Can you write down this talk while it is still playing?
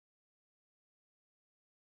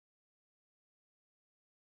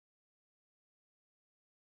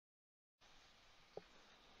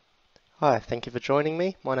Hi, thank you for joining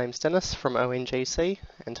me. My name's Dennis from ONGC,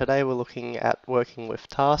 and today we're looking at working with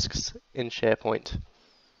tasks in SharePoint.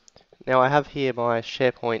 Now I have here my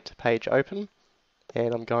SharePoint page open,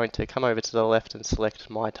 and I'm going to come over to the left and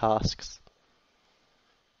select My Tasks.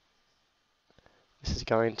 This is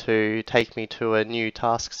going to take me to a new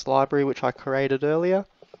tasks library which I created earlier,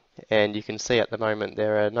 and you can see at the moment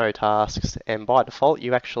there are no tasks, and by default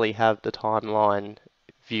you actually have the timeline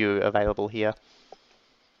view available here.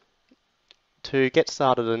 To get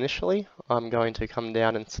started initially, I'm going to come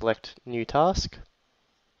down and select New Task,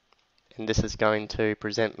 and this is going to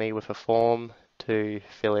present me with a form to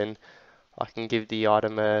fill in. I can give the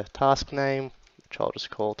item a task name, which I'll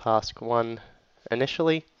just call Task 1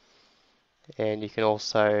 initially, and you can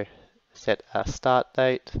also set a start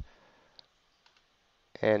date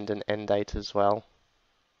and an end date as well.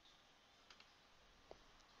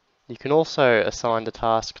 You can also assign the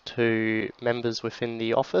task to members within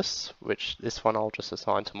the office, which this one I'll just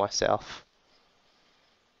assign to myself.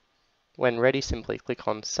 When ready, simply click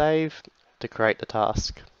on Save to create the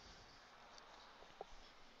task.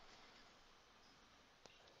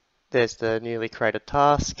 There's the newly created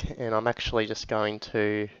task, and I'm actually just going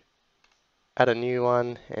to add a new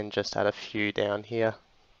one and just add a few down here.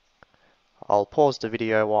 I'll pause the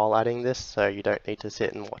video while adding this so you don't need to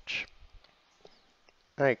sit and watch.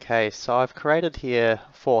 Okay, so I've created here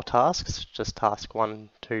 4 tasks, just task 1,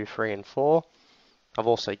 2, 3 and 4. I've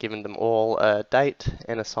also given them all a date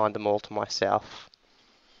and assigned them all to myself.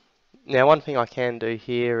 Now one thing I can do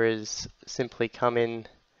here is simply come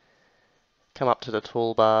up to the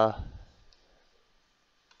toolbar,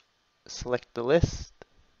 select the list,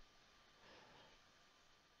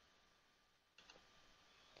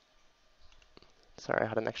 sorry, I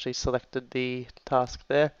hadn't actually selected the task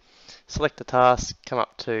there. Select the task, come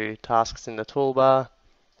up to tasks in the toolbar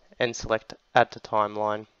and select add to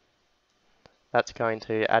timeline. That's going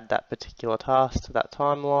to add that particular task to that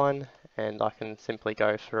timeline, and I can simply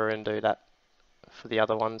go through and do that for the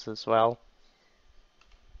other ones as well.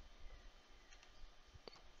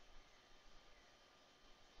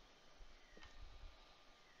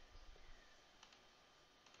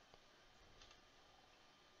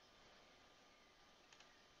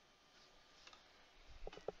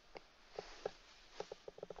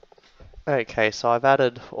 Okay, so I've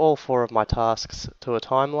added all 4 of my tasks to a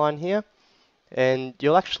timeline here, and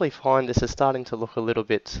you'll actually find this is starting to look a little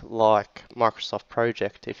bit like Microsoft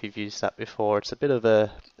Project if you've used that before. It's a bit of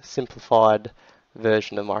a simplified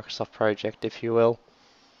version of Microsoft Project, if you will.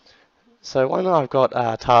 So when I've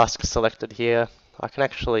got tasks selected here, I can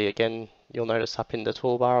actually, again, you'll notice up in the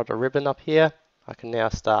toolbar, the ribbon up here, I can now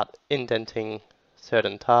start indenting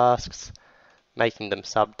certain tasks, making them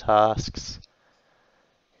subtasks,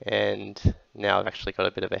 and now I've actually got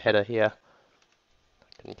a bit of a header here.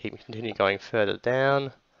 I can continue going further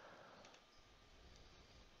down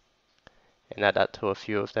and add that to a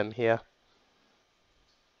few of them here.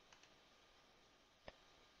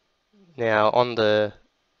 Now on the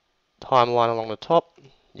timeline along the top,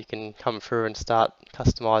 you can come through and start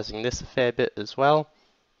customizing this a fair bit as well.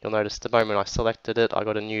 You'll notice the moment I selected it, I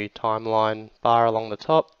got a new timeline bar along the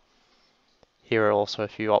top. Here are also a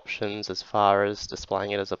few options as far as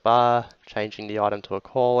displaying it as a bar, changing the item to a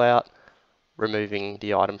callout, removing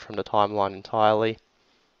the item from the timeline entirely.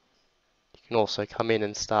 You can also come in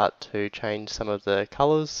and start to change some of the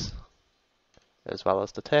colors as well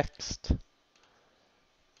as the text.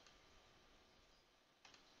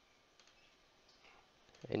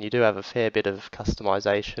 And you do have a fair bit of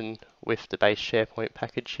customization with the base SharePoint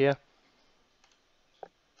package here.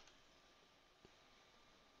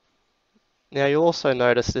 Now you'll also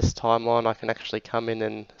notice this timeline I can actually come in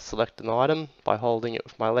and select an item by holding it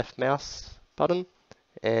with my left mouse button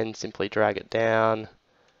and simply drag it down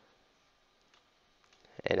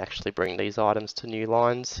and actually bring these items to new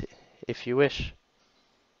lines if you wish.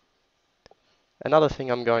 Another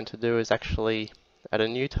thing I'm going to do is actually add a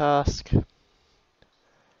new task, and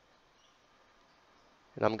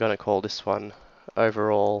I'm going to call this one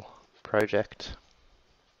Overall Project.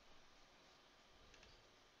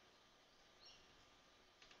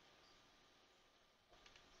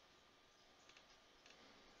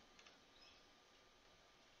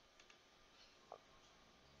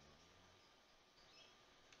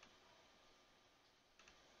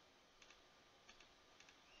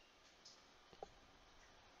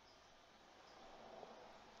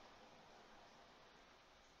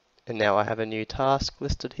 And now I have a new task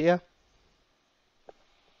listed here.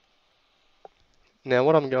 Now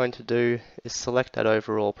what I'm going to do is select that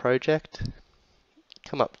overall project,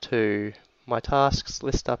 come up to my tasks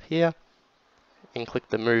list up here and click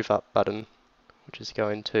the move up button, which is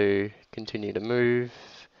going to continue to move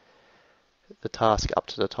the task up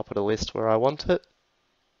to the top of the list where I want it.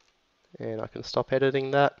 And I can stop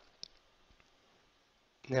editing that.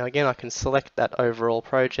 Now again, I can select that overall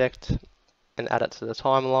project and add it to the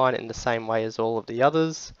timeline in the same way as all of the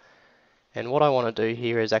others. And what I want to do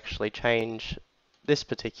here is actually change this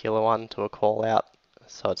particular one to a call out.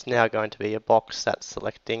 So it's now going to be a box that's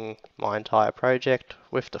selecting my entire project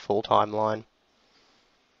with the full timeline.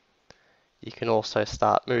 You can also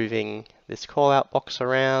start moving this call out box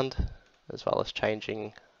around, as well as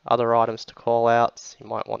changing other items to call outs. You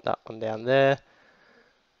might want that one down there.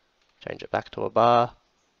 Change it back to a bar.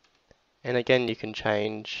 And again, you can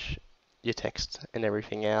change your text and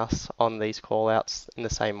everything else on these callouts in the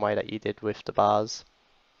same way that you did with the bars.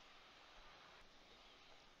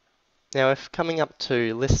 Now, if coming up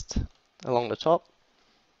to list along the top,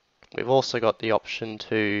 we've also got the option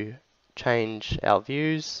to change our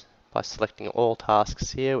views by selecting all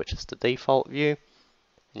tasks here, which is the default view.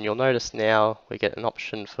 And you'll notice now we get an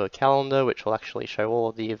option for calendar, which will actually show all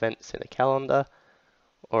of the events in a calendar,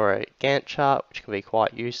 or a Gantt chart, which can be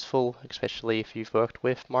quite useful, especially if you've worked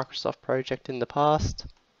with Microsoft Project in the past.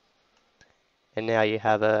 And now you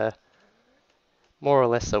have a more or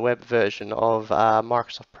less a web version of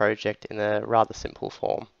Microsoft Project in a rather simple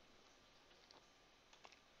form.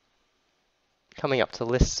 Coming up to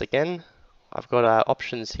lists again, I've got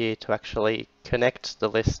options here to actually connect the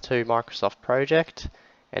list to Microsoft Project,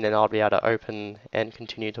 and then I'll be able to open and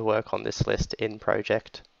continue to work on this list in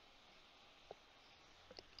Project.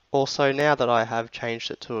 Also, now that I have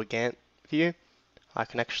changed it to a Gantt view, I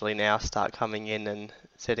can actually now start coming in and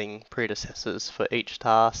setting predecessors for each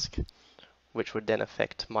task, which would then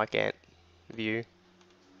affect my Gantt view.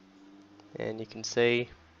 And you can see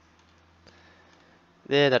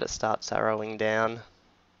there that it starts arrowing down,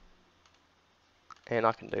 and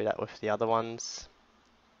I can do that with the other ones.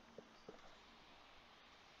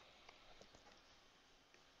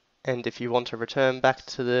 And if you want to return back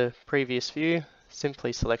to the previous view,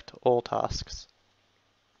 simply select all tasks.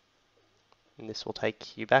 And this will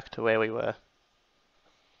take you back to where we were.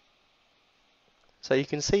 So you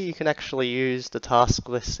can see you can actually use the task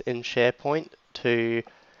list in SharePoint to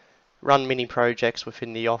run mini projects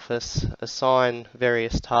within the office, assign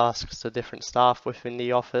various tasks to different staff within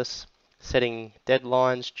the office, setting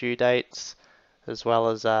deadlines, due dates, as well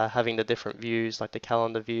as having the different views like the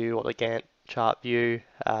calendar view or the Gantt chart view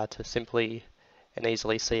to simply and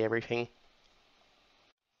easily see everything.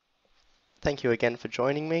 Thank you again for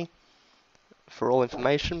joining me. For all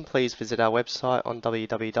information, please visit our website on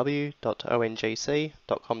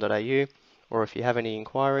www.ongc.com.au, or if you have any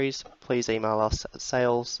inquiries, please email us at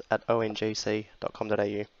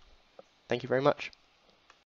sales@ongc.com.au. Thank you very much.